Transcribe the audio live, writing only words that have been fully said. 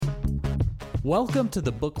Welcome to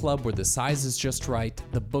the book club where the size is just right,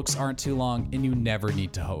 the books aren't too long, and you never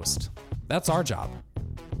need to host. That's our job.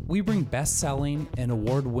 We bring best-selling and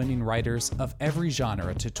award-winning writers of every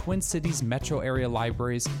genre to Twin Cities metro area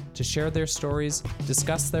libraries to share their stories,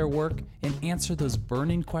 discuss their work, and answer those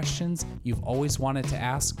burning questions you've always wanted to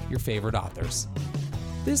ask your favorite authors.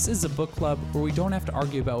 This is a book club where we don't have to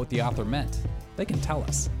argue about what the author meant. They can tell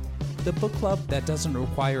us. The book club that doesn't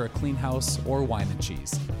require a clean house or wine and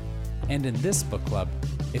cheese. And in this book club,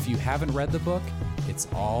 if you haven't read the book, it's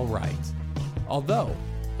all right. Although,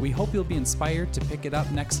 we hope you'll be inspired to pick it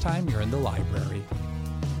up next time you're in the library.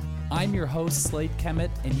 I'm your host, Slade Kemet,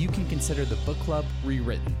 and you can consider the book club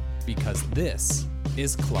rewritten, because this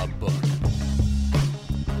is Club Book.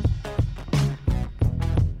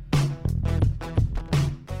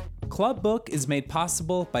 Club Book is made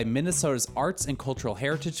possible by Minnesota's Arts and Cultural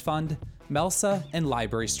Heritage Fund, MELSA, and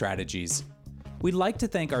Library Strategies. We'd like to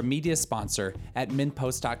thank our media sponsor at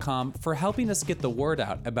MinPost.com for helping us get the word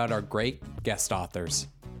out about our great guest authors.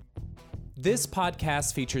 This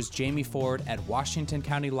podcast features Jamie Ford at Washington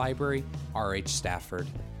County Library, R.H. Stafford.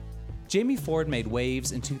 Jamie Ford made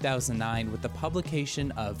waves in 2009 with the publication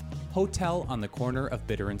of Hotel on the Corner of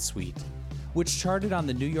Bitter and Sweet, which charted on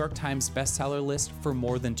the New York Times bestseller list for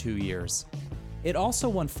more than 2 years. It also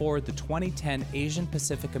won Ford the 2010 Asian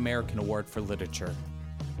Pacific American Award for Literature.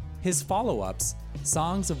 His follow-ups,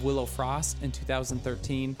 Songs of Willow Frost in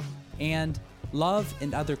 2013 and Love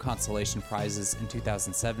and Other Consolation Prizes in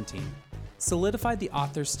 2017, solidified the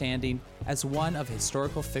author's standing as one of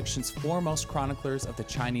historical fiction's foremost chroniclers of the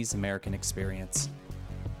Chinese-American experience.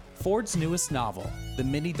 Ford's newest novel, The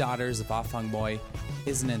Many Daughters of Ah Feng Moi,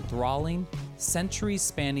 is an enthralling,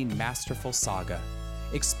 centuries-spanning masterful saga,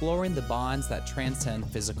 exploring the bonds that transcend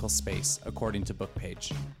physical space, according to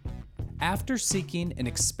BookPage. After seeking an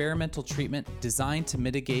experimental treatment designed to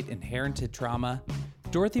mitigate inherited trauma,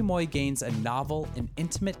 Dorothy Moi gains a novel and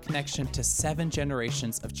intimate connection to 7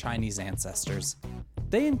 generations of Chinese ancestors.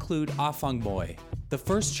 They include Ah Feng Moi, the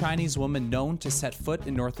first Chinese woman known to set foot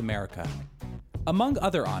in North America. Among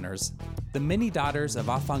other honors, The Many Daughters of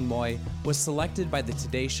Ah Feng Moi was selected by the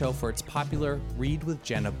Today Show for its popular Read with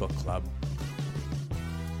Jenna book club.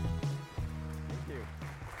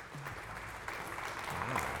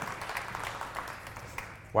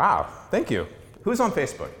 Wow, thank you. Who's on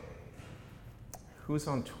Facebook? Who's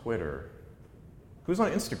on Twitter? Who's on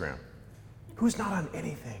Instagram? Who's not on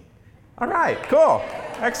anything? All right, cool,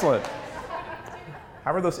 excellent.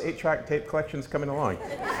 How are those 8-track tape collections coming along?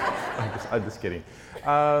 I'm just kidding.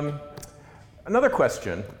 Another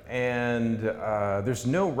question, and there's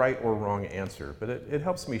no right or wrong answer, but it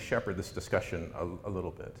helps me shepherd this discussion a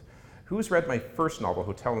little bit. Who's read my first novel,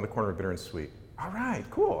 Hotel on the Corner of Bitter and Sweet? All right,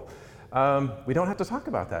 cool. We don't have to talk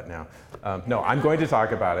about that now. No, I'm going to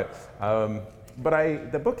talk about it.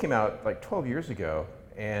 But the book came out like 12 years ago,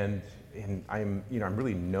 and I'm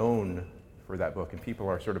really known for that book, and people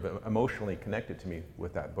are sort of emotionally connected to me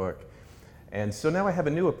with that book. And so now I have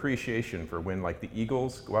a new appreciation for when like the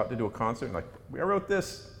Eagles go out to do a concert, and like, I wrote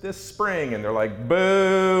this spring, and they're like,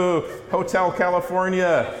 boo, Hotel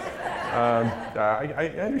California. I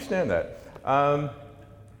understand that.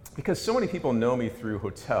 Because so many people know me through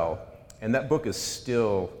Hotel, and that book is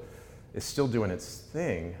still doing its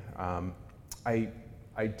thing.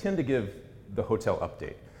 I tend to give the Hotel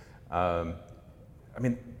update.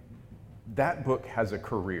 That book has a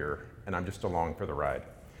career, and I'm just along for the ride.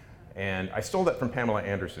 And I stole that from Pamela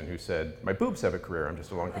Anderson, who said, my boobs have a career, I'm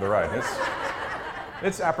just along for the ride.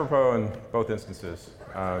 It's apropos in both instances.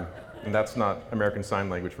 And that's not American Sign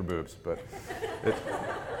Language for boobs, but it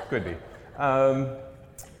could be.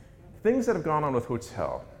 Things that have gone on with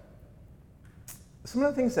Hotel. Some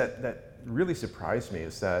of the things that really surprised me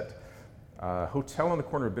is that Hotel on the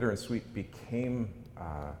Corner of Bitter and Sweet became,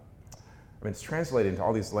 it's translated into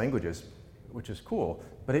all these languages, which is cool,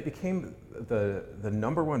 but it became the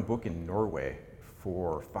 #1 book in Norway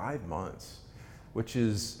for 5 months, which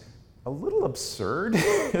is a little absurd.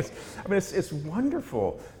 It's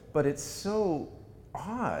wonderful, but it's so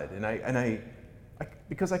odd,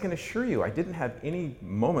 because I can assure you, I didn't have any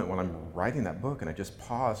moment when I'm writing that book and I just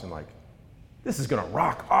paused and like, this is gonna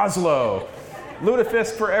rock Oslo,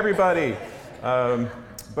 lutefisk for everybody.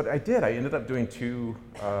 But I did. I ended up doing 2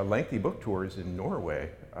 lengthy book tours in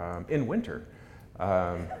Norway in winter.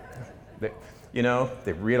 They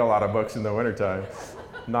read a lot of books in the wintertime,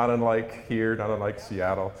 not unlike here, not unlike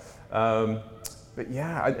Seattle. But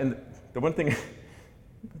yeah, and the one thing,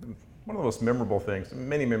 one of the most memorable things,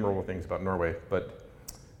 many memorable things about Norway, but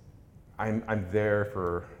I'm there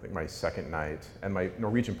for I think my second night, and my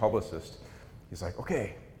Norwegian publicist, he's like,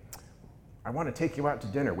 okay, I want to take you out to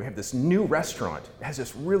dinner. We have this new restaurant. It has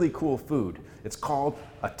this really cool food. It's called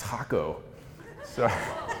a taco. So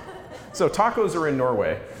tacos are in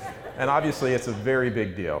Norway, and obviously it's a very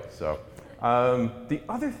big deal. So the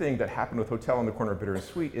other thing that happened with Hotel on the Corner of Bitter and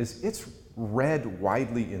Sweet is it's read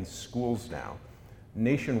widely in schools now,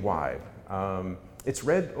 nationwide. It's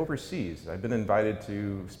read overseas. I've been invited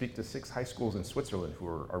to speak to 6 high schools in Switzerland who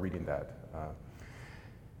are reading that.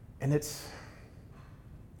 And it's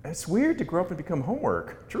weird to grow up and become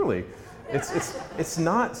homework, truly. It's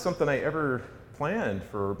not something I ever planned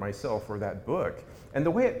for myself or that book. And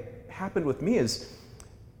the way it happened with me is,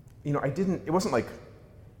 it wasn't like,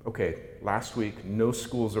 okay, last week no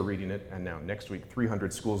schools are reading it, and now next week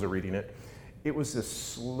 300 schools are reading it. It was this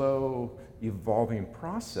slow, evolving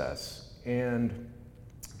process. And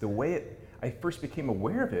the way I first became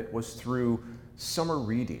aware of it was through summer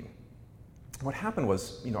reading. What happened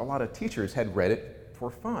was, a lot of teachers had read it for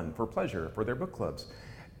fun, for pleasure, for their book clubs.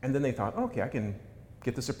 And then they thought, okay, I can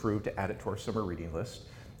get this approved to add it to our summer reading list.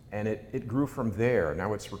 And it grew from there.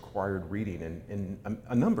 Now it's required reading in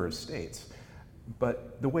a number of states.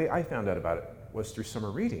 But the way I found out about it was through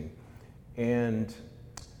summer reading. And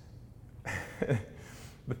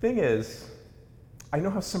the thing is, I know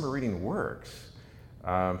how summer reading works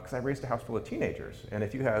because I raised a house full of teenagers. And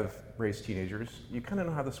if you have raised teenagers, you kind of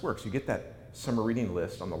know how this works. You get that summer reading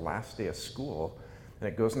list on the last day of school, and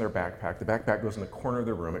it goes in their backpack. The backpack goes in the corner of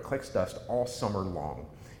the room. It collects dust all summer long.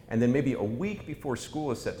 And then maybe a week before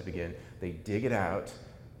school is set to begin, they dig it out,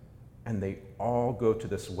 and they all go to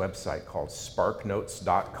this website called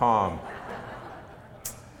sparknotes.com.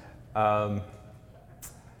 And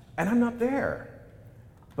I'm not there,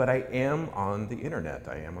 but I am on the internet.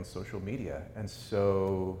 I am on social media. And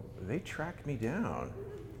so they track me down.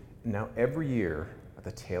 Now every year, at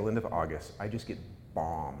the tail end of August, I just get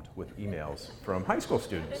bombed with emails from high school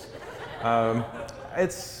students. And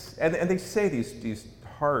they say these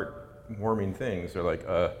heartwarming things. They're like,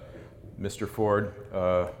 Mr. Ford,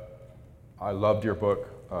 I loved your book.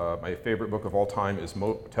 My favorite book of all time is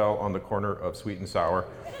Motel on the Corner of Sweet and Sour.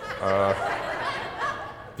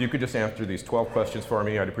 If you could just answer these 12 questions for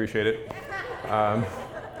me, I'd appreciate it.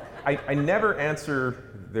 I never answer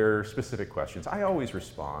their specific questions. I always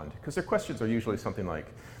respond, because their questions are usually something like,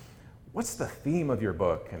 what's the theme of your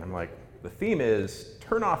book? And I'm like, the theme is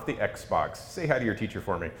turn off the Xbox. Say hi to your teacher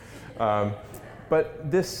for me.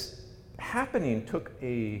 But this happening took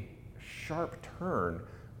a sharp turn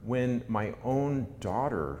when my own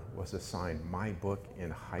daughter was assigned my book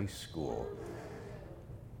in high school.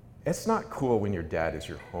 It's not cool when your dad is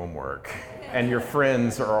your homework and your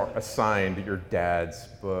friends are assigned your dad's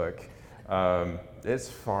book. It's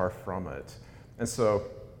far from it. And so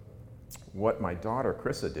what my daughter,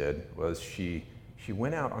 Krissa, did was she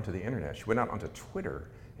went out onto the internet, she went out onto Twitter,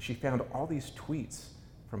 and she found all these tweets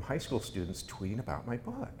from high school students tweeting about my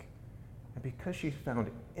book. And because she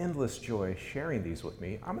found endless joy sharing these with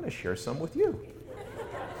me, I'm going to share some with you.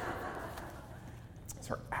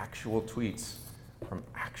 These are actual tweets from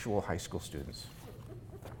actual high school students.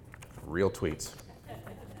 Real tweets.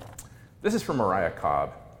 This is from Mariah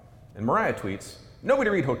Cobb. And Mariah tweets, "Nobody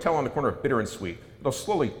read Hotel on the Corner of Bitter and Sweet. It'll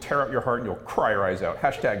slowly tear out your heart and you'll cry your eyes out.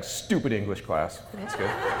 Hashtag stupid English class." That's good.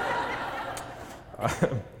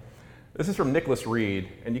 This is from Nicholas Reed,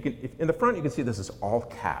 and you can, in the front you can see this is all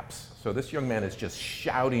caps. So this young man is just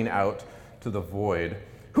shouting out to the void,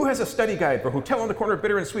 "Who has a study guide for Hotel on the Corner of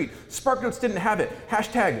Bitter and Sweet? SparkNotes didn't have it.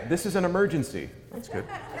 Hashtag this is an emergency." That's good.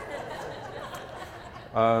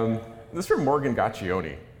 This is from Morgan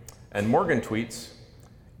Gaccioni, and Morgan tweets,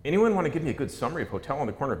 "Anyone want to give me a good summary of Hotel on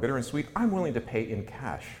the Corner of Bitter and Sweet? I'm willing to pay in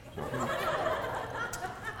cash."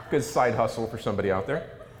 Good side hustle for somebody out there.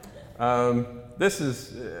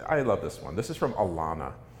 I love this one. This is from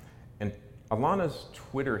Alana. And Alana's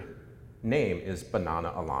Twitter name is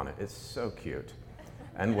Banana Alana. It's so cute.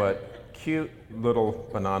 And what cute little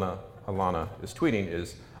Banana Alana is tweeting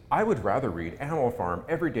is, "I would rather read Animal Farm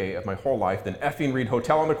every day of my whole life than effing read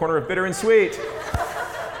Hotel on the Corner of Bitter and Sweet."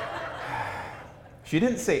 She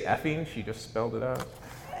didn't say effing, she just spelled it out.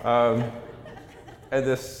 And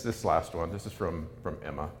this last one, this is from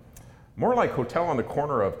Emma. "More like Hotel on the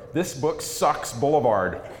Corner of This Book Sucks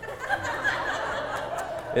Boulevard."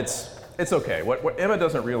 It's okay. What Emma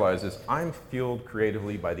doesn't realize is I'm fueled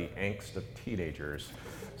creatively by the angst of teenagers.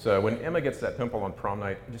 So when Emma gets that pimple on prom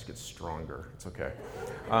night, it just gets stronger. It's okay.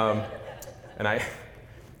 And I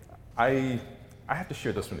have to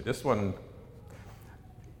share this one. This one,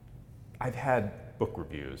 I've had book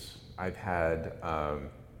reviews. I've had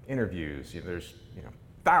interviews. There's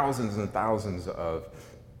thousands and thousands of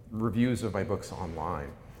reviews of my books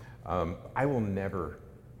online. I will never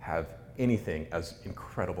have anything as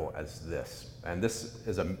incredible as this. And this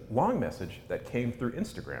is a long message that came through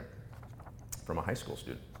Instagram from a high school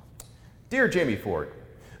student. Dear Jamie Ford,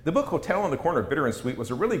 the book Hotel on the Corner, Bitter and Sweet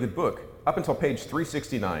was a really good book up until page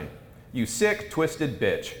 369. You sick, twisted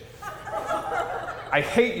bitch. I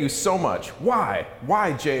hate you so much. Why?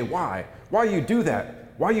 Why, Jay, why? Why you do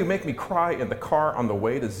that? Why you make me cry in the car on the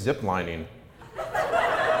way to ziplining?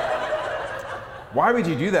 Why would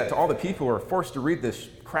you do that to all the people who are forced to read this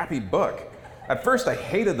crappy book? At first I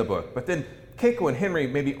hated the book, but then Keiko and Henry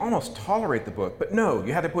made me almost tolerate the book. But no,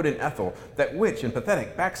 you had to put in Ethel, that witch and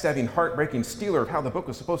pathetic, backstabbing, heartbreaking stealer of how the book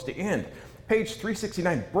was supposed to end. Page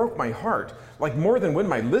 369 broke my heart, like more than when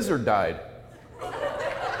my lizard died.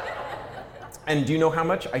 And do you know how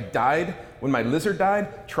much I died when my lizard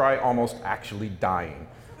died? Try almost actually dying.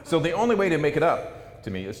 So the only way to make it up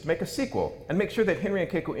to me is to make a sequel and make sure that Henry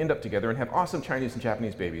and Keiko end up together and have awesome Chinese and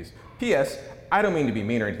Japanese babies. P.S. I don't mean to be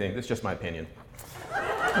mean or anything, this is just my opinion.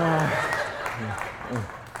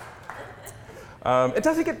 It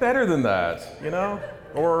doesn't get better than that, you know,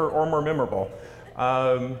 or more memorable.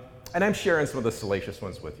 And I'm sharing some of the salacious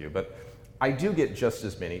ones with you, but I do get just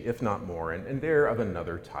as many, if not more, and they're of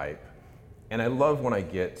another type. And I love when I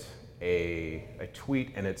get a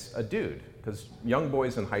tweet and it's a dude, because young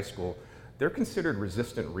boys in high school, they're considered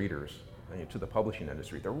resistant readers to the publishing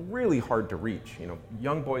industry. They're really hard to reach. You know,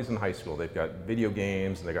 young boys in high school, they've got video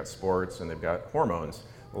games and they've got sports and they've got hormones.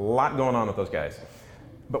 A lot going on with those guys.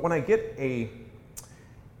 But when I get a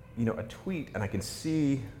tweet and I can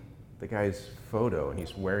see the guy's photo and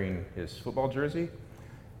he's wearing his football jersey,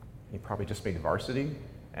 he probably just made varsity,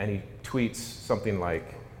 and he tweets something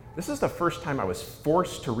like, "This is the first time I was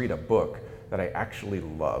forced to read a book that I actually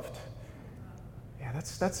loved." Yeah,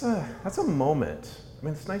 that's a moment. I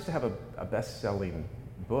mean, it's nice to have a best-selling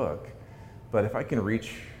book, but if I can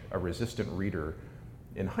reach a resistant reader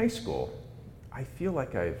in high school, I feel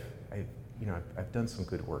like I've done some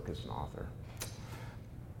good work as an author.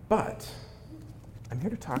 But I'm here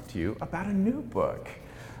to talk to you about a new book,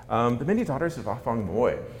 The Many Daughters of Afong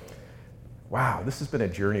Moy. Wow, this has been a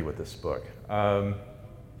journey with this book.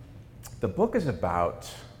 The book is about,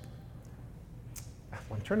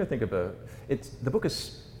 I'm trying to think of the book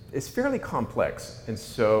is fairly complex, and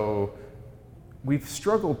so we've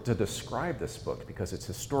struggled to describe this book because it's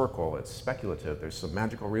historical, it's speculative, there's some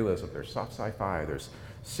magical realism, there's soft sci-fi, there's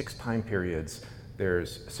 6 time periods,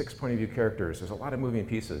 there's 6 point of view characters, there's a lot of moving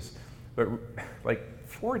pieces. But like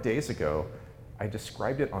 4 days ago, I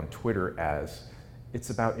described it on Twitter as, it's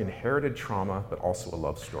about inherited trauma, but also a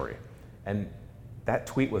love story. And that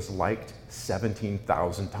tweet was liked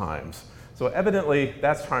 17,000 times. So evidently,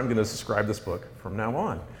 that's how I'm going to describe this book from now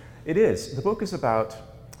on. It is. The book is about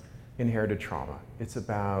inherited trauma. It's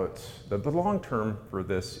about, the long term for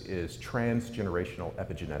this is transgenerational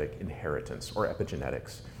epigenetic inheritance, or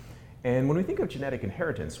epigenetics. And when we think of genetic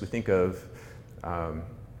inheritance, we think of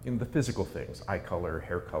the physical things, eye color,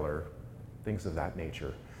 hair color, things of that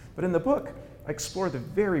nature. But in the book, I explore the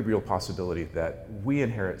very real possibility that we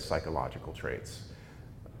inherit psychological traits,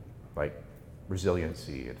 like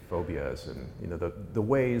resiliency and phobias, and the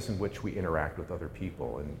ways in which we interact with other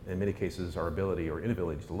people, and in many cases our ability or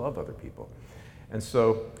inability to love other people. And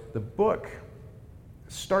so the book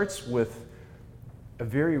starts with a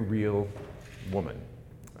very real woman,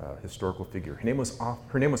 historical figure. Her name was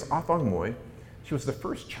Afong Moy. She was the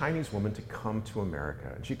first Chinese woman to come to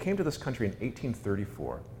America. And she came to this country in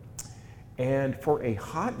 1834. And for a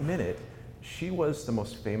hot minute, she was the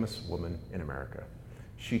most famous woman in America.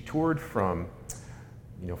 She toured from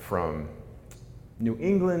New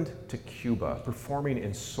England to Cuba, performing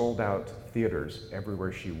in sold-out theaters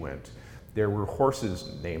everywhere she went. There were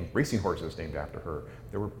racing horses named after her.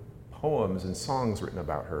 There were poems and songs written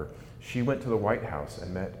about her. She went to the White House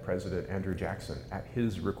and met President Andrew Jackson at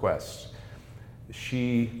his request.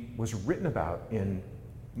 She was written about in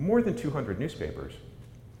more than 200 newspapers.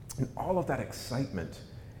 And all of that excitement,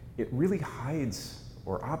 it really hides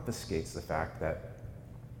or obfuscates the fact that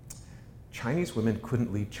Chinese women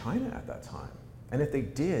couldn't leave China at that time. And if they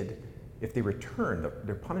did, if they returned,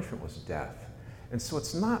 their punishment was death. And so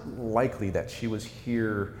it's not likely that she was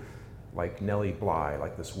here like Nellie Bly,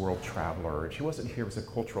 like this world traveler. She wasn't here as a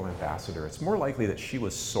cultural ambassador. It's more likely that she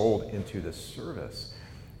was sold into this service.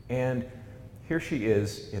 And here she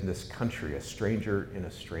is in this country, a stranger in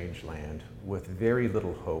a strange land, with very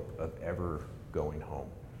little hope of ever going home.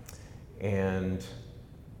 And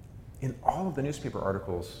in all of the newspaper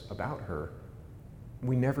articles about her,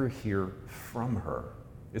 we never hear from her.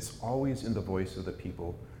 It's always in the voice of the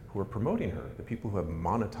people who are promoting her, the people who have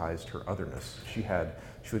monetized her otherness. She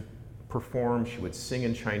would perform, she would sing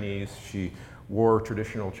in Chinese, she wore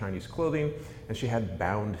traditional Chinese clothing, and she had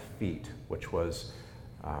bound feet, which was,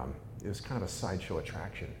 it was kind of a sideshow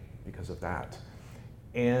attraction because of that.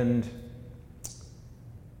 And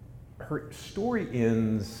her story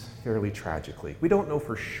ends fairly tragically. We don't know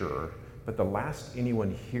for sure, but the last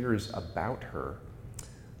anyone hears about her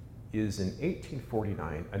is in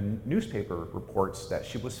 1849. A newspaper reports that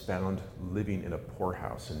she was found living in a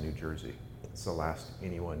poorhouse in New Jersey. It's the last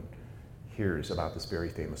anyone hears about this very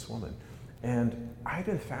famous woman. And I've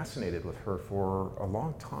been fascinated with her for a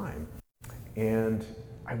long time. And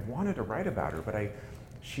I wanted to write about her, but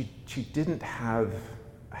she didn't have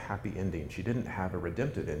a happy ending. She didn't have a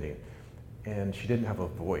redemptive ending. And she didn't have a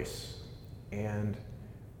voice. And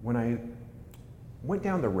when I went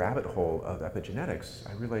down the rabbit hole of epigenetics,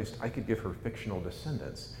 I realized I could give her fictional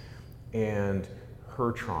descendants. And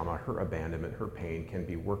her trauma, her abandonment, her pain can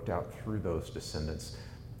be worked out through those descendants.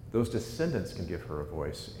 Those descendants can give her a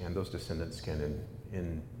voice, and those descendants can,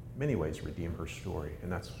 in many ways, redeem her story.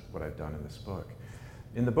 And that's what I've done in this book.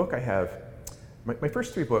 In the book, I have my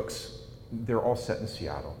first 3 books, they're all set in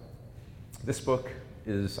Seattle. This book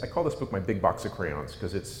is, I call this book my big box of crayons,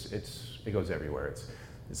 because it goes everywhere.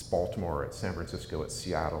 It's Baltimore, it's San Francisco, it's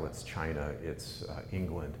Seattle, it's China, it's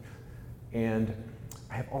England. And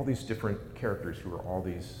I have all these different characters who are all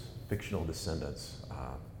these fictional descendants.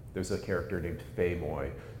 There's a character named Fei Moi,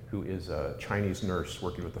 who is a Chinese nurse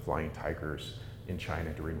working with the Flying Tigers in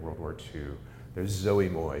China during World War II. There's Zoe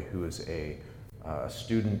Moi, who is a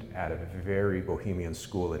student at a very bohemian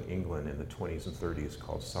school in England in the 20s and 30s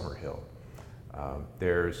called Summerhill.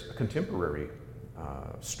 There's a contemporary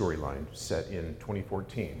storyline set in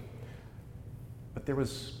 2014. But there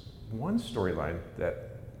was one storyline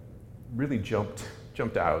that really jumped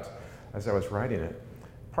out as I was writing it.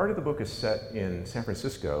 Part of the book is set in San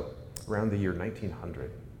Francisco around the year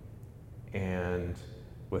 1900, and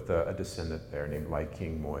with a descendant there named Lai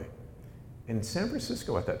King Moi. In San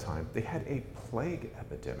Francisco at that time, they had a plague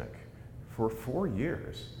epidemic for 4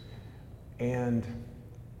 years. And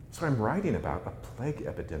so I'm writing about a plague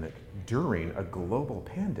epidemic during a global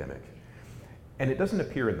pandemic. And it doesn't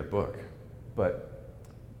appear in the book, but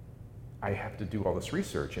I have to do all this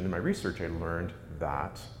research. And in my research, I learned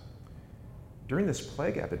that during this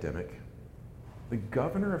plague epidemic, the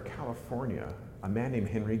governor of California, a man named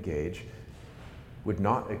Henry Gage, would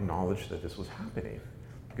not acknowledge that this was happening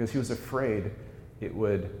because he was afraid it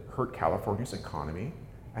would hurt California's economy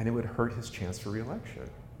and it would hurt his chance for re-election.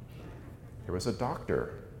 There was a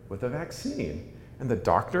doctor with a vaccine, and the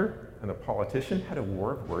doctor and the politician had a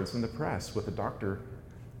war of words in the press with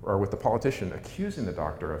the politician accusing the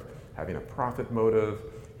doctor of having a profit motive,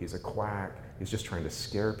 he's a quack, he's just trying to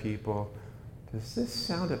scare people. Does this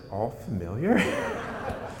sound at all familiar?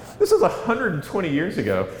 This was 120 years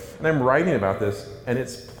ago, and I'm writing about this, and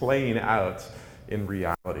it's playing out in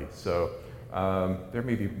reality. So there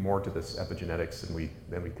may be more to this epigenetics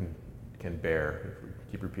than we can bear if we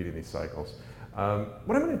keep repeating these cycles.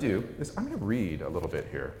 What I'm going to do is I'm going to read a little bit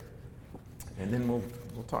here, and then we'll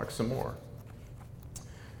talk some more.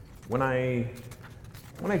 When I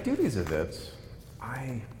do these events,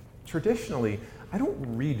 I don't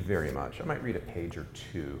read very much. I might read a page or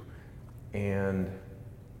two, and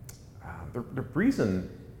the reason,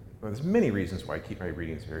 well, there's many reasons why I keep my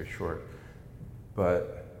readings very short,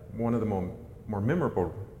 but one of the more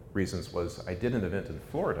memorable reasons was I did an event in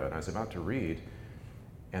Florida, and I was about to read,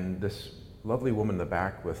 and this lovely woman in the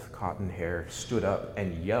back with cotton hair stood up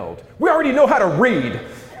and yelled, "We already know how to read!"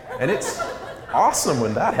 And it's awesome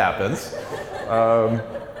when that happens.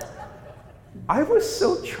 I was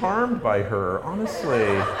so charmed by her, honestly.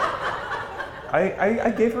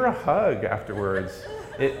 I gave her a hug afterwards.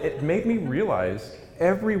 It made me realize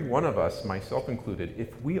every one of us, myself included,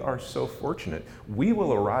 if we are so fortunate, we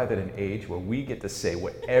will arrive at an age where we get to say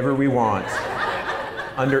whatever we want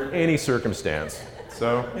under any circumstance.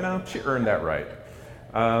 So, she earned that right.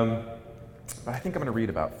 But I think I'm going to read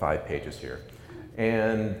about 5 pages here.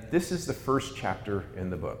 And this is the first chapter in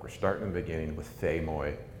the book. We're starting in the beginning with Fei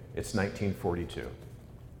Moi. It's 1942.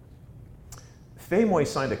 Fei Moi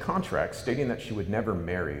signed a contract stating that she would never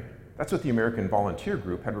marry. That's what the American Volunteer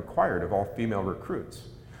Group had required of all female recruits.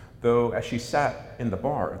 Though, as she sat in the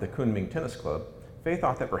bar of the Kunming Tennis Club, Fei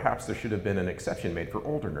thought that perhaps there should have been an exception made for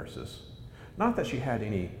older nurses. Not that she had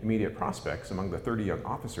any immediate prospects among the 30 young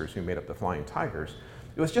officers who made up the Flying Tigers.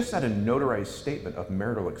 It was just that a notarized statement of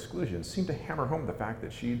marital exclusion seemed to hammer home the fact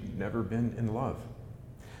that she'd never been in love.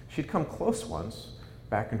 She'd come close once,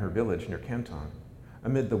 back in her village near Canton,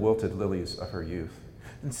 amid the wilted lilies of her youth.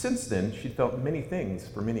 And since then, she'd felt many things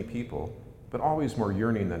for many people, but always more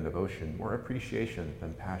yearning than devotion, more appreciation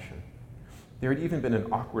than passion. There had even been an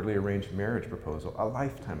awkwardly arranged marriage proposal a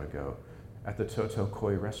lifetime ago at the Toto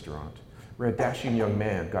Koi restaurant, where a dashing young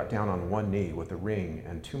man got down on one knee with a ring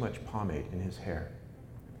and too much pomade in his hair.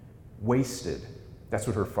 Wasted, that's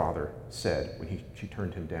what her father said when she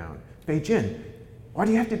turned him down. Fei Jin, why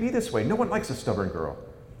do you have to be this way? No one likes a stubborn girl.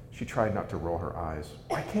 She tried not to roll her eyes.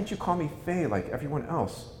 Why can't you call me Fei like everyone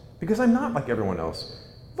else? Because I'm not like everyone else.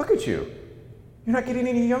 Look at you. You're not getting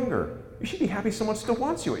any younger. You should be happy someone still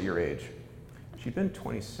wants you at your age. She'd been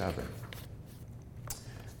 27.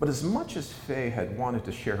 But as much as Fei had wanted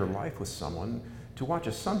to share her life with someone, to watch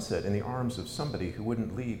a sunset in the arms of somebody who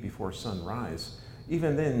wouldn't leave before sunrise,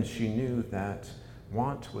 even then she knew that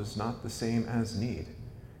want was not the same as need.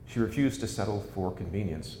 She refused to settle for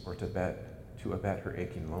convenience or to abet her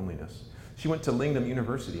aching loneliness. She went to Lingnan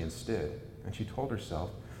University instead, and she told herself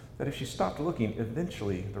that if she stopped looking,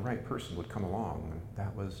 eventually the right person would come along, and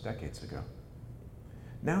that was decades ago.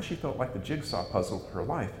 Now she felt like the jigsaw puzzle of her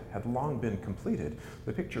life had long been completed.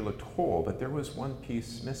 The picture looked whole, but there was one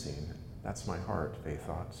piece missing. That's my heart, Fei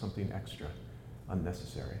thought, something extra,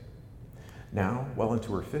 unnecessary. Now, well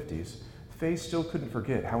into her 50s, Fei still couldn't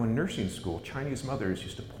forget how in nursing school, Chinese mothers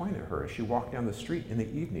used to point at her as she walked down the street in the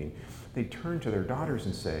evening. They'd turn to their daughters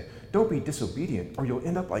and say, "Don't be disobedient or you'll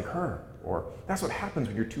end up like her," or "That's what happens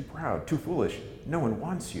when you're too proud, too foolish, no one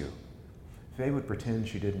wants you." Fei would pretend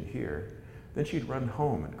she didn't hear. Then she'd run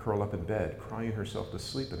home and curl up in bed, crying herself to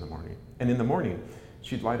sleep in the morning. And in the morning,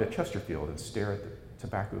 she'd light a Chesterfield and stare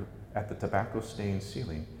at the tobacco-stained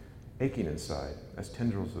ceiling, aching inside as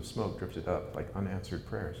tendrils of smoke drifted up like unanswered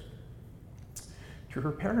prayers. To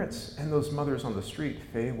her parents and those mothers on the street,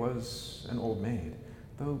 Fei was an old maid,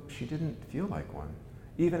 though she didn't feel like one,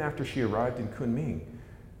 even after she arrived in Kunming,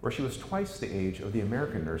 where she was twice the age of the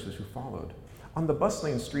American nurses who followed. On the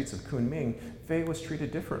bustling streets of Kunming, Fei was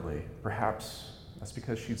treated differently. Perhaps that's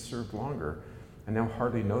because she'd served longer and now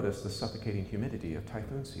hardly noticed the suffocating humidity of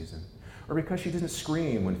typhoon season, or because she didn't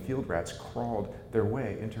scream when field rats crawled their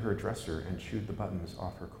way into her dresser and chewed the buttons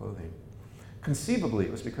off her clothing. Conceivably,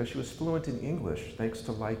 it was because she was fluent in English, thanks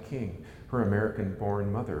to Lai King, her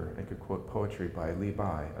American-born mother, and could quote poetry by Li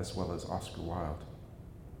Bai as well as Oscar Wilde.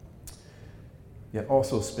 Yet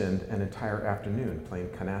also spend an entire afternoon playing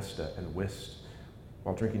canasta and whist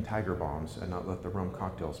while drinking Tiger Bombs and not let the rum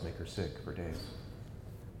cocktails make her sick for days.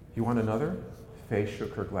 You want another? Fei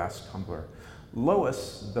shook her glass tumbler.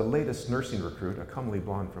 Lois, the latest nursing recruit, a comely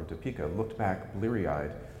blonde from Topeka, looked back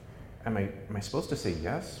bleary-eyed. Am I supposed to say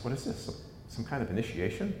yes? What is this? Some kind of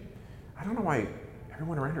initiation? I don't know why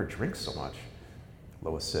everyone around her drinks so much,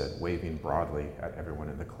 Lois said, waving broadly at everyone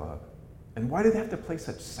in the club. And why do they have to play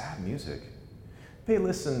such sad music? Fei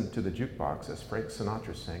listened to the jukebox as Frank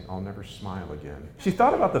Sinatra sang, "I'll Never Smile Again." She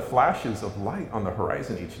thought about the flashes of light on the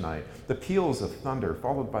horizon each night, the peals of thunder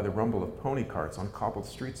followed by the rumble of pony carts on cobbled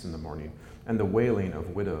streets in the morning, and the wailing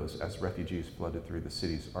of widows as refugees flooded through the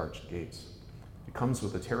city's arched gates. It comes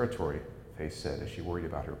with the territory, Fei said as she worried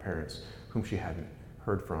about her parents, whom she hadn't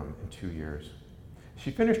heard from in 2 years.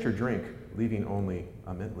 She finished her drink, leaving only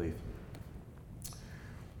a mint leaf.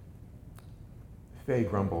 Fei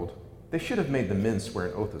grumbled, "They should have made the men swear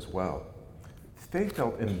an oath as well." Fei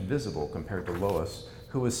felt invisible compared to Lois,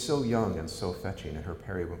 who was so young and so fetching in her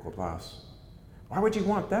periwinkle blouse. "Why would you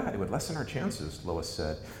want that? It would lessen our chances," Lois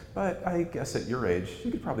said. "But I guess at your age,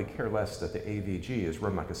 you could probably care less that the AVG is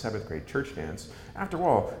run like a 7th grade church dance. After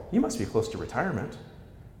all, you must be close to retirement."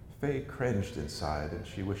 Fei cringed inside, and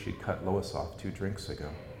she wished she'd cut Lois off 2 drinks ago.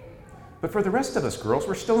 "But for the rest of us girls,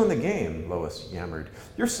 we're still in the game," Lois yammered.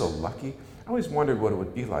 "You're so lucky. I always wondered what it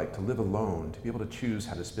would be like to live alone, to be able to choose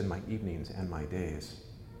how to spend my evenings and my days."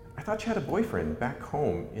 "I thought you had a boyfriend back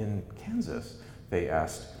home in Kansas," Fei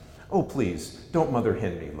asked. "Oh, please, don't mother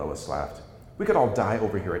hen me," Lois laughed. "We could all die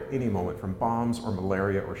over here at any moment from bombs or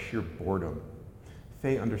malaria or sheer boredom."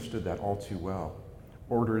 Fei understood that all too well.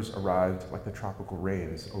 Orders arrived like the tropical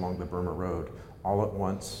rains along the Burma Road, all at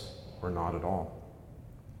once or not at all.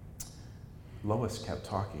 Lois kept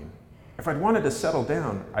talking. "If I'd wanted to settle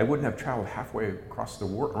down, I wouldn't have traveled halfway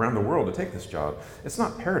around the world to take this job. It's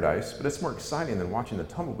not paradise, but it's more exciting than watching the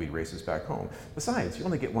tumbleweed races back home. Besides, you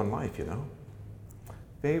only get one life, you know."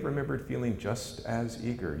 Fei remembered feeling just as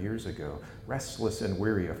eager years ago, restless and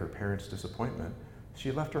weary of her parents' disappointment.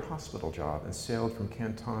 She left her hospital job and sailed from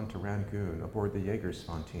Canton to Rangoon aboard the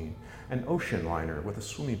Jägersfontein, an ocean liner with a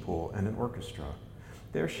swimming pool and an orchestra.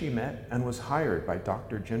 There she met and was hired by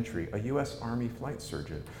Dr. Gentry, a U.S. Army flight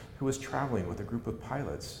surgeon who was traveling with a group of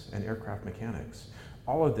pilots and aircraft mechanics,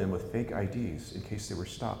 all of them with fake IDs in case they were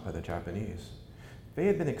stopped by the Japanese. Fei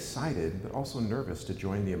had been excited but also nervous to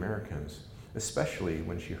join the Americans. especially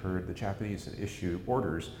when she heard the Japanese had issued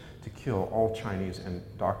orders to kill all Chinese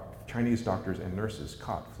doctors and nurses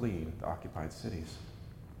caught fleeing the occupied cities.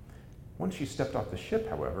 Once she stepped off the ship,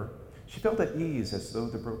 however, she felt at ease as though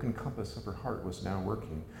the broken compass of her heart was now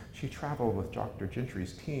working. She traveled with Dr.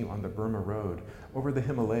 Gentry's team on the Burma Road over the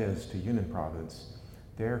Himalayas to Yunnan province.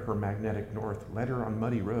 There, her magnetic north led her on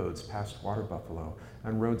muddy roads past water buffalo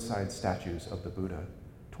and roadside statues of the Buddha,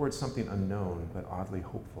 towards something unknown but oddly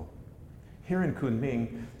hopeful. Here in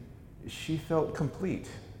Kunming, she felt complete,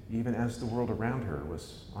 even as the world around her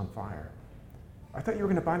was on fire. "I thought you were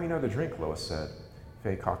going to buy me another drink," Lois said.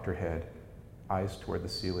 Faye cocked her head, eyes toward the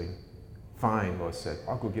ceiling. "Fine," Lois said.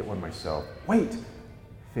 "I'll go get one myself." "Wait!"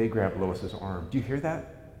 Faye grabbed Lois's arm. "Do you hear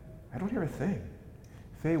that?" "I don't hear a thing."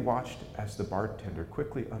 Faye watched as the bartender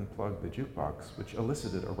quickly unplugged the jukebox, which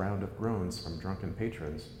elicited a round of groans from drunken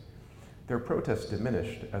patrons. Their protest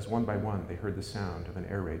diminished as one by one they heard the sound of an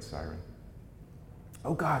air raid siren.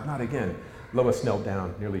 "Oh God, not again!" Lois knelt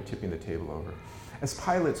down, nearly tipping the table over. As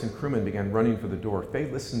pilots and crewmen began running for the door,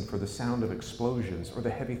 Faye listened for the sound of explosions or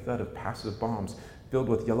the heavy thud of passive bombs filled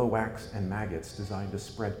with yellow wax and maggots designed to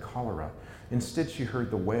spread cholera. Instead, she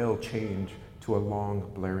heard the wail change to a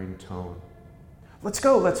long, blaring tone. Let's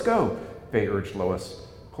go, Faye urged Lois,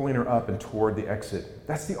 pulling her up and toward the exit.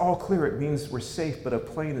 "That's the all clear. It means we're safe, but a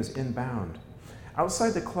plane is inbound."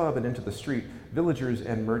 Outside the club and into the street, villagers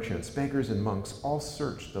and merchants, beggars and monks all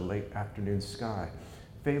searched the late afternoon sky.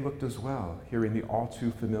 Faye looked as well, hearing the all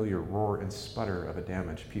too familiar roar and sputter of a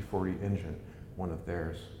damaged P-40 engine, one of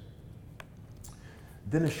theirs.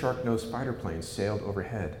 Then a shark-nosed fighter plane sailed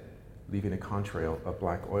overhead, leaving a contrail of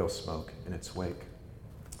black oil smoke in its wake.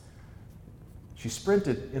 She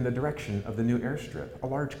sprinted in the direction of the new airstrip, a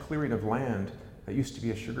large clearing of land that used to be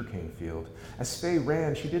a sugarcane field. As Faye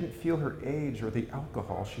ran, she didn't feel her age or the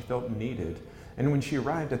alcohol she felt needed. And when she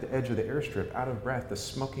arrived at the edge of the airstrip, out of breath, the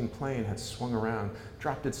smoking plane had swung around,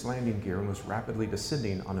 dropped its landing gear, and was rapidly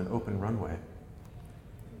descending on an open runway.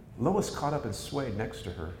 Lois caught up and swayed next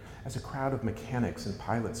to her as a crowd of mechanics and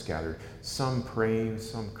pilots gathered, some praying,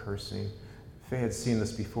 some cursing. Faye had seen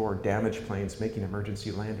this before, damaged planes making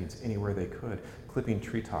emergency landings anywhere they could, clipping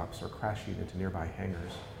treetops or crashing into nearby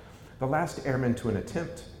hangars. The last airman to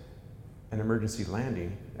attempt an emergency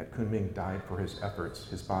landing at Kunming died for his efforts,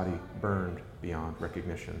 his body burned beyond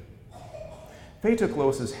recognition. Faye took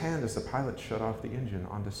Lois's hand as the pilot shut off the engine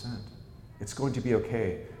on descent. "It's going to be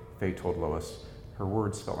okay," Faye told Lois. Her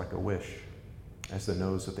words felt like a wish as the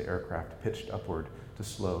nose of the aircraft pitched upward to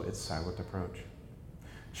slow its silent approach.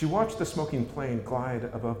 She watched the smoking plane glide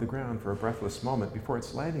above the ground for a breathless moment before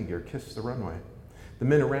its landing gear kissed the runway. The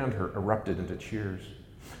men around her erupted into cheers.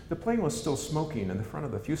 The plane was still smoking, and the front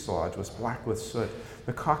of the fuselage was black with soot,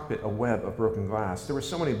 the cockpit a web of broken glass. There were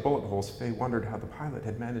so many bullet holes, Faye wondered how the pilot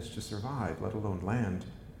had managed to survive, let alone land.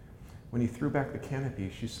 When he threw back the canopy,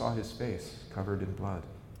 she saw his face covered in blood.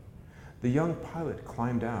 The young pilot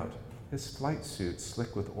climbed out, his flight suit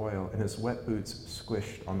slick with oil and his wet boots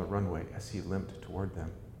squished on the runway as he limped toward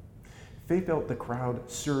them. Faye felt the crowd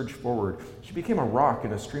surge forward. She became a rock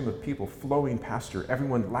in a stream of people flowing past her,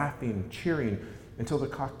 everyone laughing, cheering, until the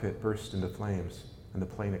cockpit burst into flames and the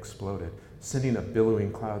plane exploded, sending a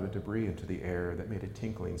billowing cloud of debris into the air that made a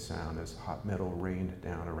tinkling sound as hot metal rained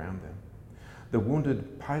down around them. The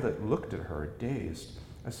wounded pilot looked at her, dazed,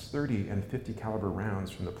 as 30 and 50 caliber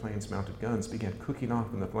rounds from the plane's mounted guns began cooking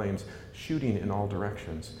off in the flames, shooting in all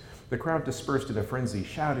directions. The crowd dispersed in a frenzy,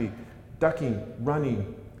 shouting, ducking,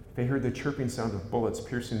 running. They heard the chirping sound of bullets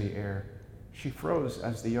piercing the air. She froze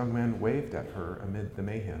as the young man waved at her amid the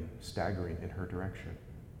mayhem, staggering in her direction.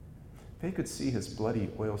 Faye could see his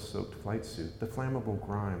bloody, oil-soaked flight suit, the flammable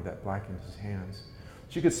grime that blackened his hands.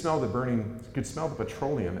 She could smell the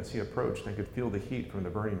petroleum as he approached and could feel the heat from the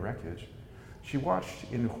burning wreckage. She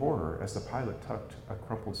watched in horror as the pilot tucked a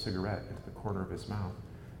crumpled cigarette into the corner of his mouth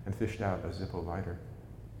and fished out a Zippo lighter.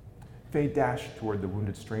 Faye dashed toward the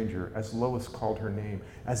wounded stranger as Lois called her name,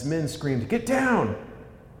 as men screamed, "Get down!"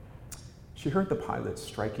 She heard the pilot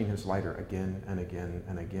striking his lighter again and again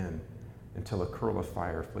and again until a curl of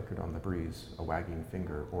fire flickered on the breeze, a wagging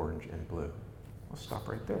finger, orange and blue. I'll stop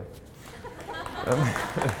right there.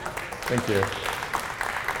 Thank you.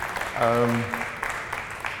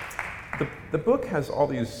 The book has all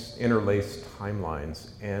these interlaced timelines,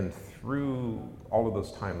 and through all of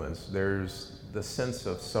those timelines, there's the sense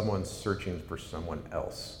of someone searching for someone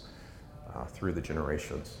else through the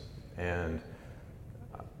generations. And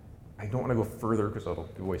I don't want to go further because that'll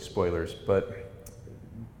give away spoilers, but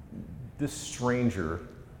this stranger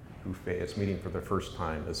who Faye is meeting for the first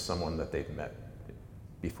time is someone that they've met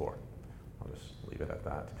before. I'll just leave it at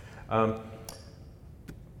that.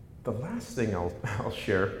 The last thing I'll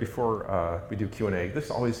share before we do Q&A,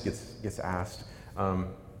 this always gets asked.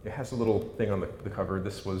 It has a little thing on the cover.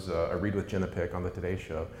 This was a read with Jenna pick on the Today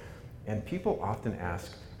Show. And people often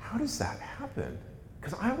ask, how does that happen?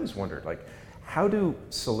 Because I always wondered, like, how do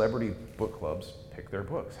celebrity book clubs pick their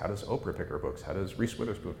books? How does Oprah pick her books? How does Reese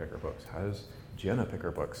Witherspoon pick her books? How does Jenna pick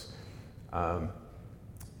her books?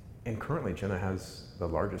 And currently, Jenna has the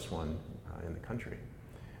largest one in the country.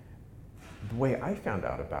 The way I found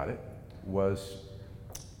out about it was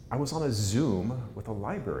I was on a Zoom with a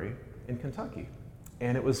library in Kentucky.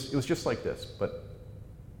 And it was just like this, but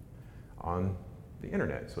on the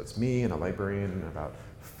internet. So it's me and a librarian and about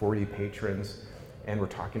 40 patrons, and we're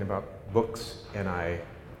talking about books, and I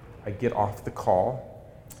get off the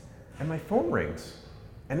call, and my phone rings,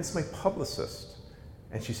 and it's my publicist.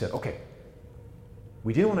 And she said, okay,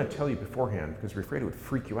 we didn't want to tell you beforehand because we're afraid it would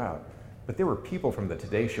freak you out, but there were people from the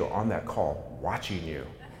Today Show on that call watching you.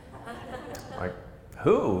 Like,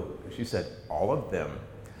 who? She said, all of them.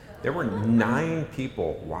 There were 9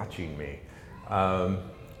 people watching me. And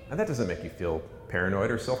that doesn't make you feel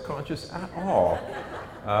paranoid or self-conscious at all.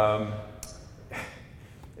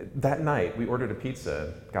 That night, we ordered a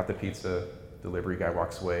pizza, got the pizza, delivery guy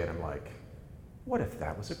walks away, and I'm like, what if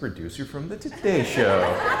that was a producer from the Today Show?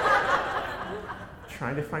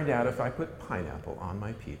 Trying to find out if I put pineapple on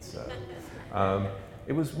my pizza.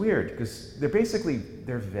 It was weird, because they're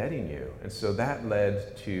vetting you. And so that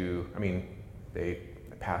led to, they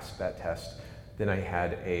passed that test. Then I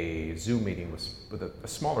had a Zoom meeting with a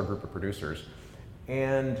smaller group of producers,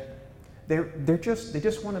 and they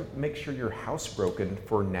just want to make sure you're housebroken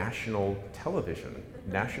for national television,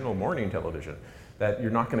 national morning television, that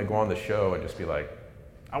you're not going to go on the show and just be like,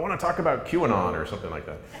 I want to talk about QAnon or something like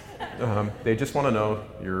that. They just want to know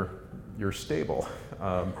you're stable,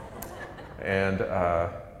 so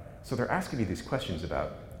they're asking me these questions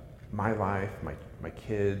about my life, my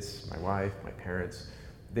kids, my wife, my parents.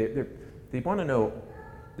 They want to know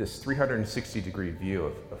this 360-degree view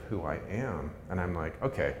of who I am, and I'm like,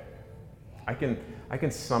 okay, I can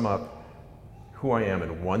sum up who I am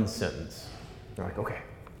in one sentence. They're like, okay.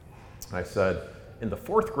 I said, in the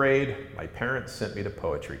 4th grade, my parents sent me to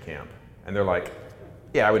poetry camp, and they're like,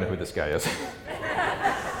 yeah, I would know who this guy is.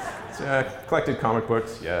 Collected comic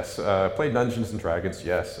books, yes. Played Dungeons and Dragons,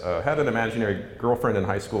 yes. Had an imaginary girlfriend in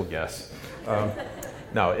high school, yes.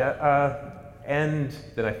 And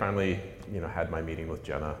then I finally, had my meeting with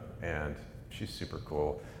Jenna, and she's super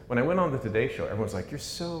cool. When I went on the Today Show, everyone's like, you're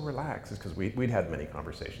so relaxed. It's because we'd had many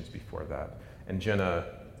conversations before that. And Jenna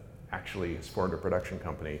actually has formed a production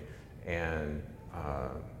company and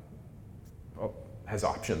has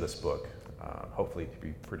optioned this book, hopefully to be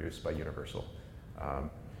produced by Universal.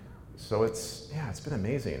 So it's been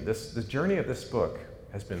amazing. The journey of this book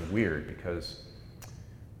has been weird because,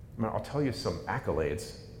 I'll tell you some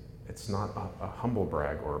accolades. It's not a humble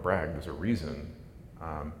brag or a brag. There's a reason.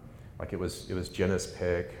 It was Jenna's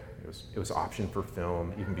pick. It was optioned for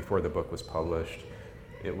film even before the book was published.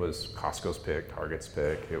 It was Costco's pick, Target's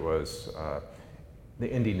pick. It was the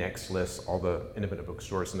Indie Next list. All the independent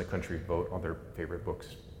bookstores in the country vote on their favorite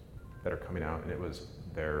books that are coming out, and it was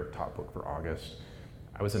their top book for August.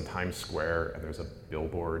 I was in Times Square, and there's a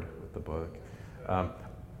billboard with the book.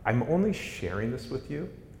 I'm only sharing this with you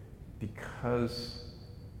because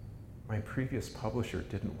my previous publisher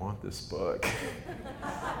didn't want this book.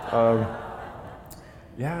 I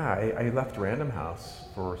left Random House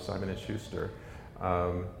for Simon & Schuster.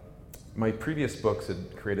 My previous books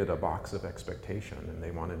had created a box of expectation, and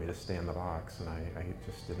they wanted me to stay in the box, and I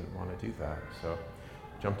just didn't want to do that. So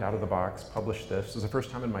jumped out of the box, published this. This was the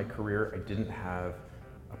first time in my career I didn't have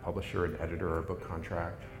a publisher, an editor, or a book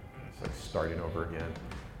contract. It's like starting over again.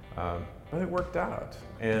 But it worked out.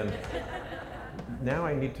 And now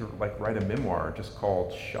I need to write a memoir just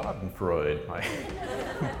called Schadenfreude,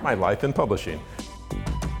 my life in publishing.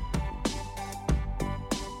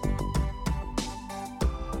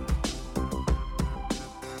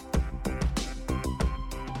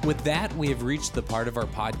 With that, we have reached the part of our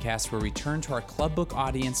podcast where we turn to our Club Book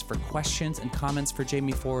audience for questions and comments for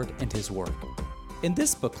Jamie Ford and his work. In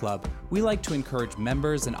this book club, we like to encourage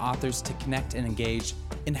members and authors to connect and engage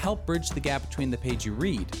and help bridge the gap between the page you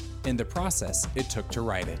read and the process it took to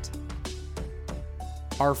write it.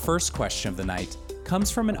 Our first question of the night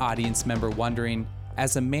comes from an audience member wondering,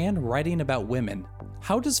 as a man writing about women,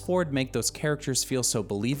 how does Ford make those characters feel so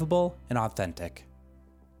believable and authentic?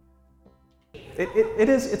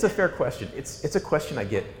 It's a fair question. It's a question I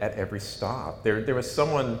get at every stop. There was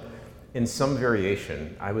someone in some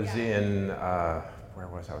variation. I was in, where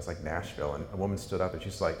was I? I was Nashville, and a woman stood up and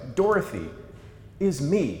she's like, Dorothy is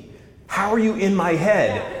me. How are you in my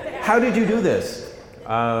head? How did you do this?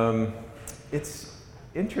 It's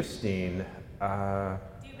interesting. Do you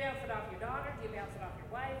bounce it off your daughter? Do you bounce it off your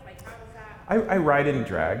wife? Like, how does that? I ride in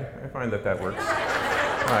drag. I find that works.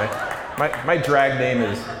 My drag name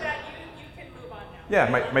is. You can move on now.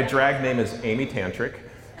 Yeah, my drag name is Amy Tantric.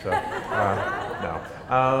 So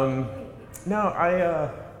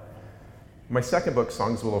no. My second book,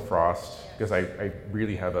 Songs of Willow Frost, because I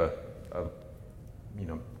really have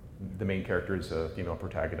the main character is a female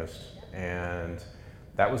protagonist, and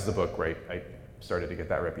that was the book where I started to get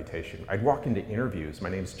that reputation. I'd walk into interviews, my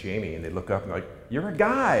name's Jamie, and they'd look up and they're like, "You're a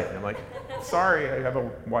guy." And I'm like, "Sorry, I have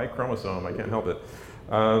a Y chromosome, I can't help it."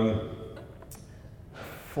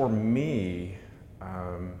 For me,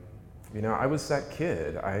 I was that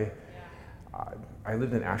kid. I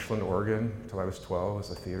lived in Ashland, Oregon until I was 12. It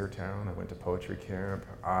was a theater town. I went to poetry camp.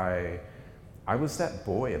 I was that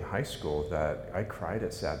boy in high school that I cried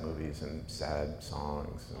at sad movies and sad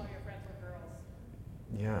songs. All your friends were girls.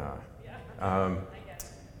 Yeah. I get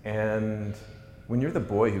it. And when you're the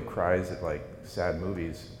boy who cries at like sad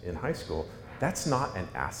movies in high school, that's not an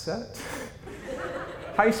asset.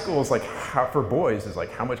 High school is like, for boys, is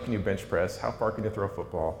like how much can you bench press, how far can you throw a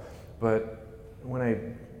football. But when I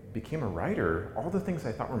became a writer, all the things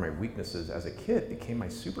I thought were my weaknesses as a kid became my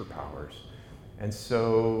superpowers. And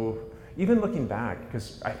so even looking back,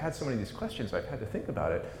 because I've had so many of these questions, I've had to think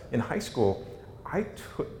about it. In high school, I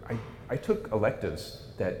took electives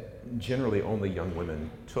that generally only young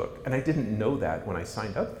women took. And I didn't know that when I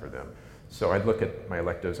signed up for them. So I'd look at my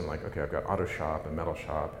electives and like, okay, I've got auto shop and metal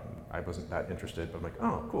shop. I wasn't that interested, but I'm like,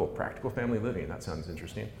 oh, cool, practical family living, that sounds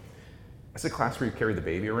interesting. It's a class where you carry the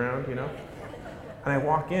baby around, And I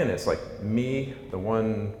walk in, it's like me, the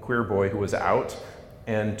one queer boy who was out,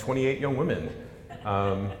 and 28 young women.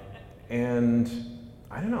 And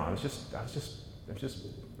I don't know,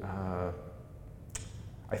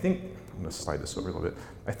 I think, I'm gonna slide this over a little bit.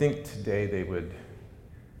 I think today they would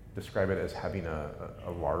describe it as having a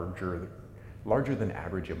larger than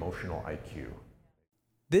average emotional IQ.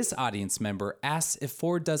 This audience member asks if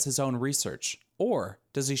Ford does his own research, or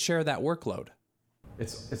does he share that workload?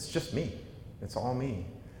 It's just me. It's all me.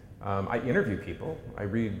 I interview people. I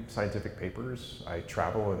read scientific papers. I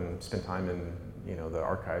travel and spend time in the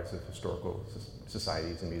archives of historical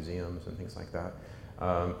societies and museums and things like that.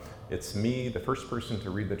 It's me. The first person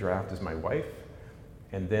to read the draft is my wife,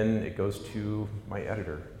 and then it goes to my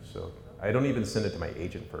editor. So I don't even send it to my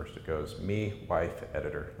agent first. It goes me, wife,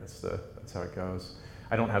 editor. That's how it goes.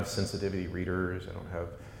 I don't have sensitivity readers. I don't have.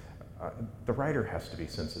 The writer has to be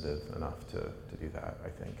sensitive enough to do that, I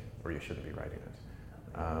think, or you shouldn't be writing it.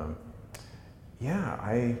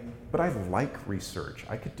 But I like research.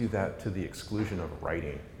 I could do that to the exclusion of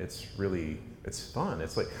writing. It's fun.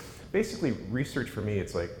 It's like, basically research for me,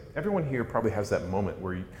 it's like, everyone here probably has that moment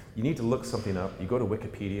where you need to look something up, you go to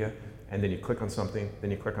Wikipedia, and then you click on something,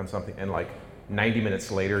 and like 90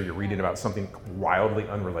 minutes later, you're reading about something wildly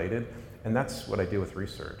unrelated. And that's what I do with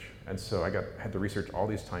research. And so I had to research all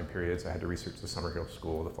these time periods. I had to research the Summerhill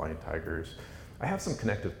School, the Flying Tigers. I have some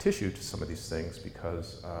connective tissue to some of these things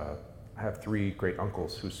because I have 3 great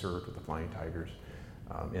uncles who served with the Flying Tigers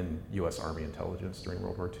in US Army intelligence during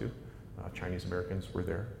World War II. Chinese Americans were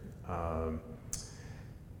there.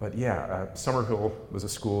 Summerhill was a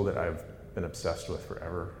school that I've been obsessed with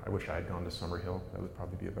forever. I wish I had gone to Summerhill. That would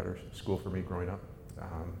probably be a better school for me growing up.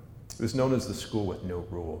 It was known as the school with no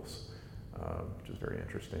rules. Which is very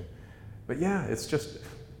interesting. But yeah,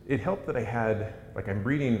 it helped that I'm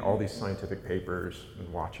reading all these scientific papers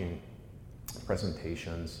and watching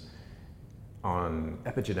presentations on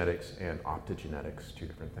epigenetics and optogenetics, 2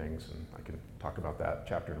 different things, and I can talk about that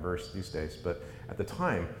chapter and verse these days. But at the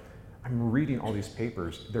time, I'm reading all these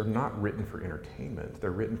papers. They're not written for entertainment. They're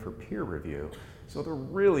written for peer review. So they're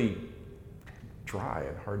really dry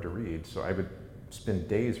and hard to read. So I would spend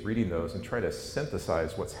days reading those and try to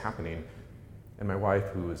synthesize what's happening. And my wife,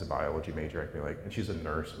 who is a biology major, and she's a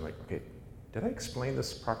nurse, I'm like, okay, did I explain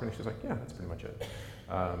this properly? She's like, yeah, that's pretty much it.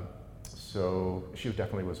 So she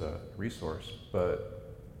definitely was a resource,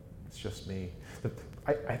 but it's just me.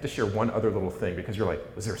 I have to share one other little thing, because you're like,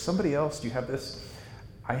 is there somebody else? Do you have this?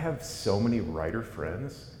 I have so many writer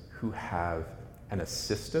friends who have an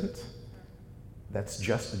assistant that's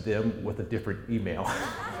just them with a different email.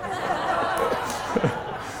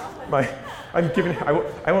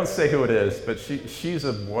 I won't say who it is, but she's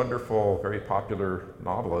a wonderful, very popular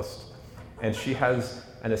novelist, and she has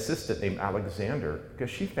an assistant named Alexander, because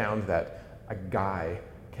she found that a guy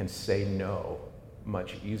can say no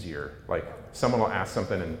much easier. Like, someone will ask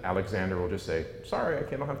something and Alexander will just say, sorry, I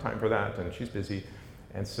don't have time for that, and she's busy.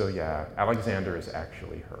 And so yeah, Alexander is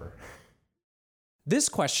actually her. This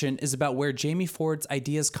question is about where Jamie Ford's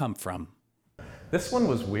ideas come from. This one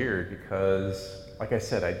was weird because, like I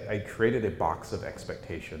said, I created a box of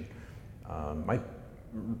expectation. I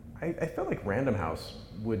felt like Random House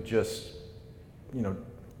would just,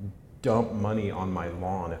 dump money on my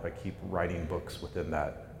lawn if I keep writing books within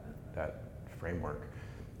that framework.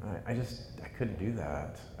 I couldn't do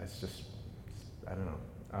that. I don't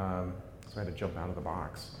know. So I had to jump out of the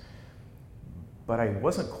box. But I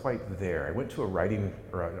wasn't quite there. I went to an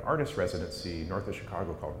artist residency north of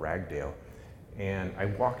Chicago called Ragdale. And I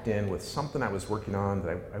walked in with something I was working on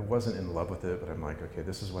that I wasn't in love with it, but I'm like, okay,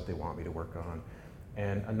 this is what they want me to work on.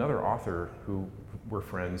 And another author who we're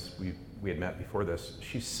friends, we had met before this,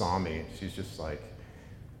 she saw me. She's just like,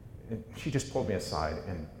 she just pulled me aside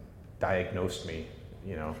and diagnosed me,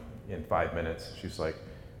 in 5 minutes. She's like,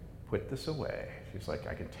 put this away. She's like,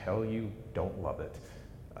 I can tell you don't love it.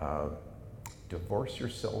 Divorce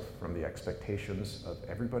yourself from the expectations of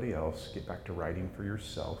everybody else, get back to writing for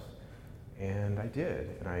yourself. And I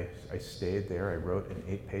did, and I stayed there. I wrote an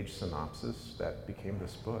 8-page synopsis that became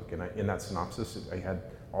this book. And in that synopsis, I had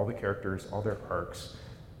all the characters, all their arcs.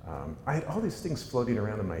 I had all these things floating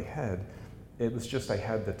around in my head. It was just I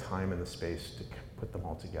had the time and the space to put them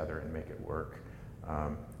all together and make it work.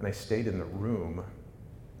 And I stayed in the room.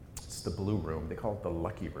 It's the Blue Room. They call it the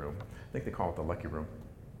Lucky Room. I think they call it the Lucky Room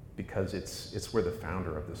because it's where the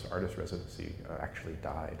founder of this artist residency actually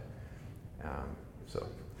died. So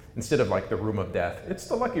instead of like the Room of Death, it's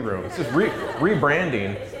the Lucky Room. It's just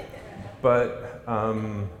rebranding. But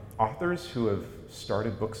authors who have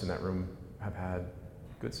started books in that room have had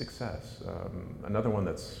good success. Another one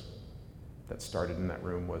that started in that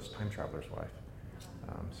room was Time Traveler's Wife.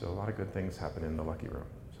 So a lot of good things happen in the Lucky Room.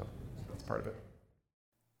 So that's part of it.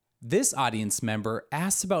 This audience member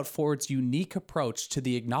asks about Ford's unique approach to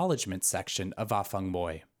the acknowledgement section of Afang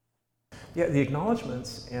Moy. Yeah, the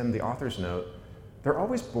acknowledgements and the author's note, they're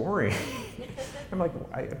always boring. I'm like,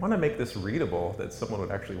 I want to make this readable, that someone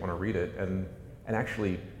would actually want to read it and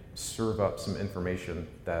actually serve up some information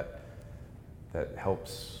that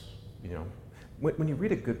helps, When you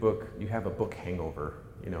read a good book, you have a book hangover,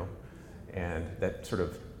 and that sort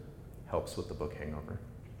of helps with the book hangover.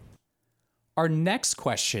 Our next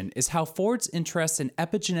question is how Ford's interest in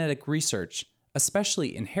epigenetic research,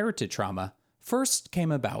 especially inherited trauma, first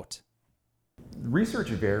came about. Research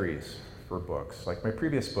varies for books. Like my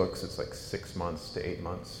previous books, it's like 6 months to 8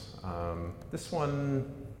 months. This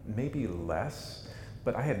one, maybe less,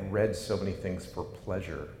 but I had read so many things for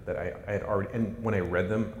pleasure that I had already, and when I read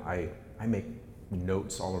them, I make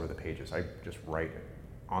notes all over the pages. I just write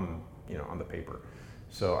on the paper.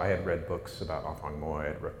 So I had read books about Afang Moy, I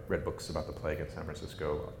had read books about the plague in San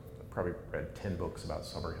Francisco, I probably read 10 books about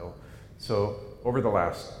Summerhill. So over the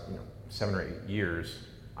last 7 or 8 years,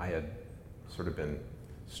 I had sort of been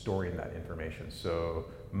storing that information. So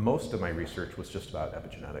most of my research was just about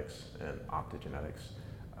epigenetics and optogenetics.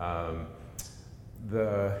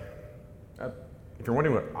 If you're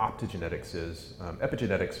wondering what optogenetics is,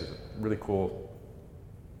 epigenetics is a really cool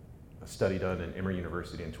study done at Emory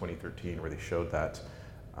University in 2013 where they showed that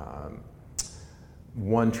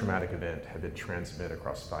one traumatic event had been transmitted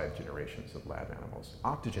across 5 generations of lab animals.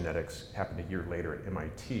 Optogenetics happened a year later at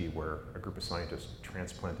MIT where a group of scientists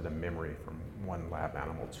transplanted a memory from one lab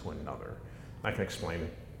animal to another. I can explain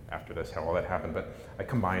after this how all that happened, but I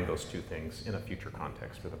combined those two things in a future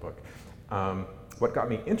context for the book. What got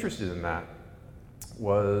me interested in that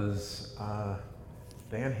was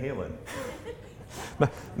Van Halen.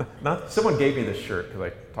 Someone gave me this shirt because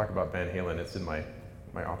I talk about Van Halen, it's in my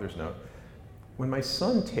author's note. When my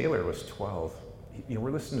son Taylor was 12, we're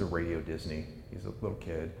listening to Radio Disney. He's a little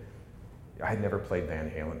kid. I had never played Van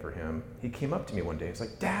Halen for him. He came up to me one day. He's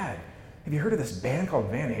like, "Dad, have you heard of this band called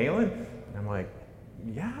Van Halen?" And I'm like,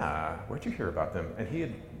 "Yeah, where'd you hear about them?" And he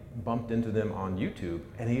had bumped into them on YouTube,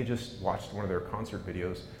 and he had just watched one of their concert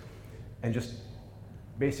videos and just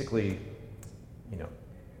basically,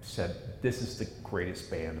 said, "This is the greatest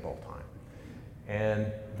band of all time."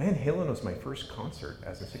 And Van Halen was my first concert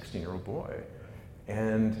as a 16-year-old boy.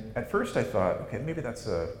 And at first I thought, okay, maybe that's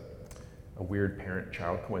a weird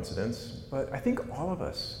parent-child coincidence, but I think all of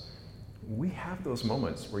us, we have those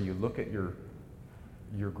moments where you look at your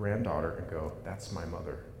granddaughter and go, "That's my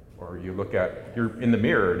mother." Or you look at, you're in the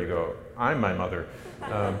mirror and you go, "I'm my mother."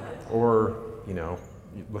 Or,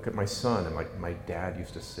 you look at my son and like, my dad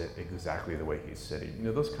used to sit exactly the way he's sitting,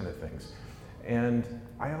 those kind of things. And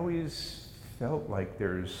I always felt like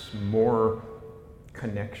there's more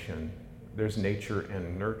connection. There's nature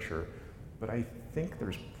and nurture, but I think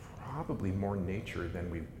there's probably more nature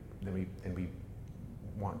than we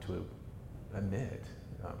want to admit.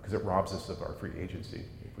 because it robs us of our free agency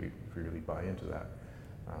if we really buy into that.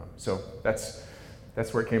 So that's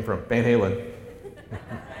where it came from, Van Halen.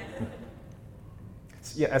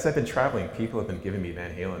 Yeah, as I've been traveling, people have been giving me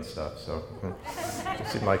Van Halen stuff, so it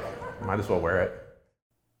just seemed like I might as well wear it.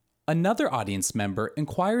 Another audience member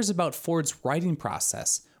inquires about Ford's writing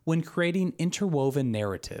process when creating interwoven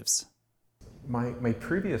narratives. My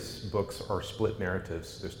previous books are split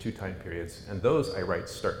narratives. There's 2 time periods, and those I write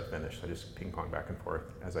start to finish. I just ping pong back and forth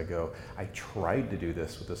as I go. I tried to do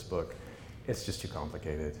this with this book. It's just too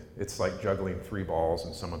complicated. It's like juggling 3 balls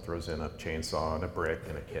and someone throws in a chainsaw and a brick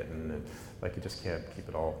and a kitten, and like you just can't keep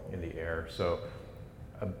it all in the air. So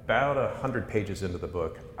about 100 pages into the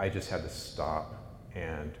book, I just had to stop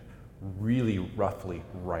and really roughly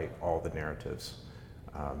write all the narratives,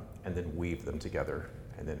 and then weave them together,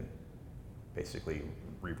 and then basically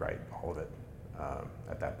rewrite all of it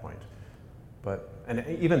at that point. And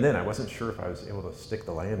even then, I wasn't sure if I was able to stick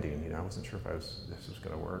the landing. I wasn't sure if this was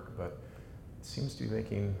going to work, but it seems to be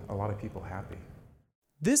making a lot of people happy.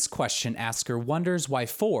 This question asker wonders why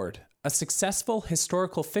Ford, a successful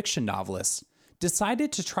historical fiction novelist,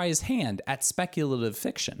 decided to try his hand at speculative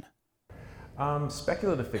fiction.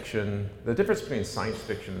 Speculative fiction, the difference between science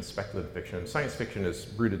fiction and speculative fiction: science fiction is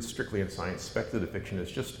rooted strictly in science. Speculative fiction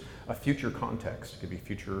is just a future context. It could be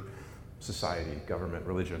future society, government,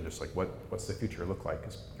 religion, just like what's the future look like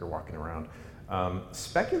as you're walking around.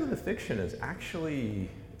 Speculative fiction is actually,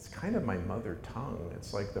 it's kind of my mother tongue.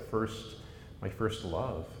 It's like my first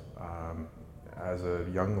love. As a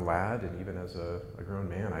young lad and even as a grown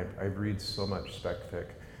man, I read so much spec fic.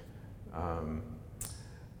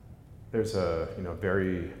 There's a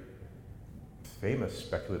very famous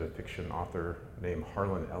speculative fiction author named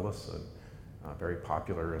Harlan Ellison, very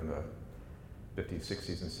popular in the 50s,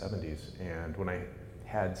 60s, and 70s. And when I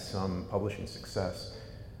had some publishing success,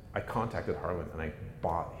 I contacted Harlan and I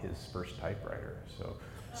bought his first typewriter. So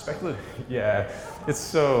speculative, yeah, it's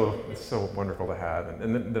so wonderful to have.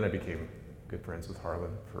 And then I became good friends with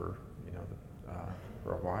Harlan for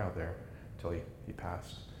for a while there until he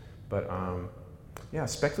passed. But yeah,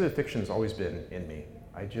 speculative fiction has always been in me.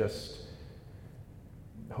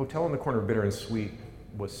 Hotel in the Corner of Bitter and Sweet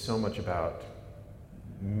was so much about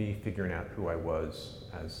me figuring out who I was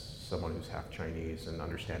as someone who's half Chinese and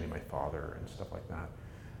understanding my father and stuff like that.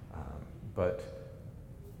 But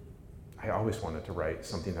I always wanted to write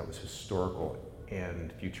something that was historical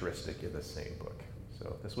and futuristic in the same book.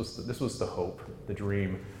 So this was the hope, the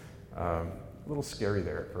dream. A little scary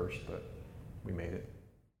there at first, but we made it.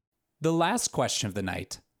 The last question of the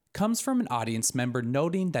night comes from an audience member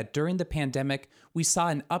noting that during the pandemic, we saw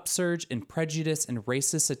an upsurge in prejudice and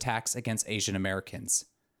racist attacks against Asian Americans.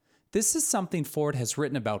 This is something Ford has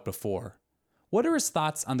written about before. What are his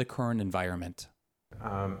thoughts on the current environment?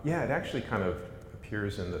 Yeah, it actually kind of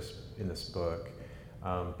appears in this book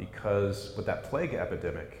because with that plague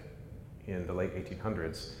epidemic in the late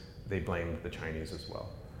 1800s, they blamed the Chinese as well.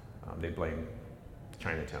 They blamed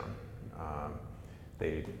Chinatown.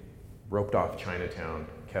 They roped off Chinatown,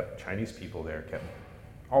 kept Chinese people there, kept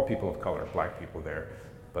all people of color, black people there,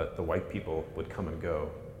 but the white people would come and go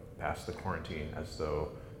past the quarantine as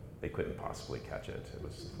though they couldn't possibly catch it. It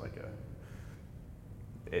was like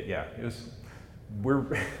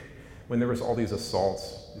when there was all these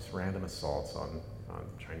assaults, these random assaults on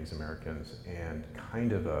Chinese Americans, and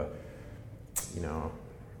kind of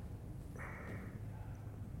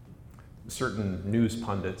certain news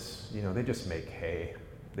pundits, they just make hay.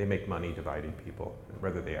 They make money dividing people,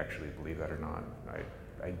 whether they actually believe that or not.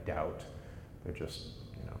 I doubt. They're just,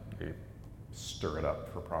 they stir it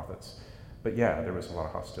up for profits. But yeah, there was a lot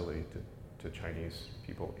of hostility to Chinese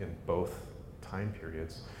people in both time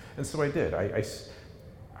periods. And so I did. I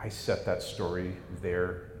set that story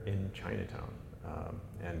there in Chinatown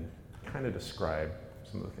and kind of described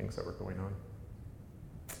some of the things that were going on.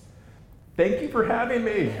 Thank you for having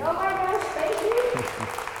me. Oh my gosh, thank you.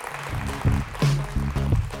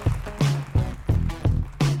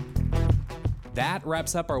 That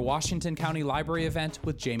wraps up our Washington County Library event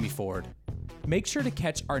with Jamie Ford. Make sure to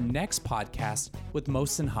catch our next podcast with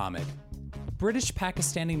Mohsin Hamid. British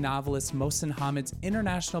Pakistani novelist Mohsin Hamid's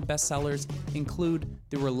international bestsellers include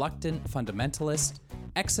The Reluctant Fundamentalist,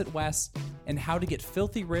 Exit West, and How to Get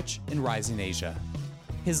Filthy Rich in Rising Asia.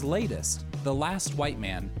 His latest, The Last White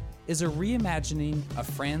Man, is a reimagining of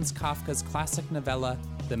Franz Kafka's classic novella,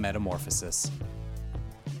 The Metamorphosis.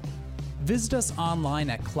 Visit us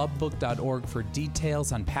online at clubbook.org for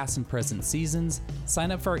details on past and present seasons,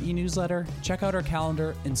 sign up for our e-newsletter, check out our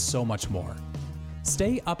calendar, and so much more.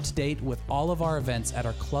 Stay up to date with all of our events at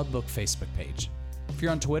our Club Book Facebook page. If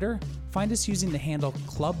you're on Twitter, find us using the handle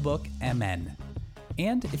ClubBookMN.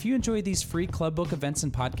 And if you enjoy these free Club Book events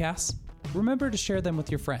and podcasts, remember to share them with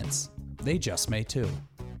your friends. They just may too.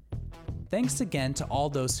 Thanks again to all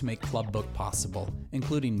those who make Club Book possible,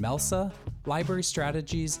 including MELSA, Library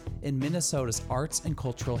Strategies, and Minnesota's Arts and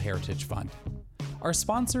Cultural Heritage Fund. Our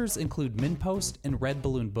sponsors include MinnPost and Red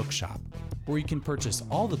Balloon Bookshop, where you can purchase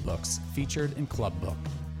all the books featured in Club Book.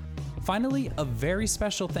 Finally, a very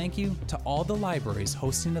special thank you to all the libraries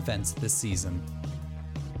hosting events this season.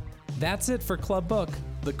 That's it for Club Book,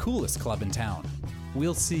 the coolest club in town.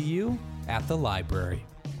 We'll see you at the library.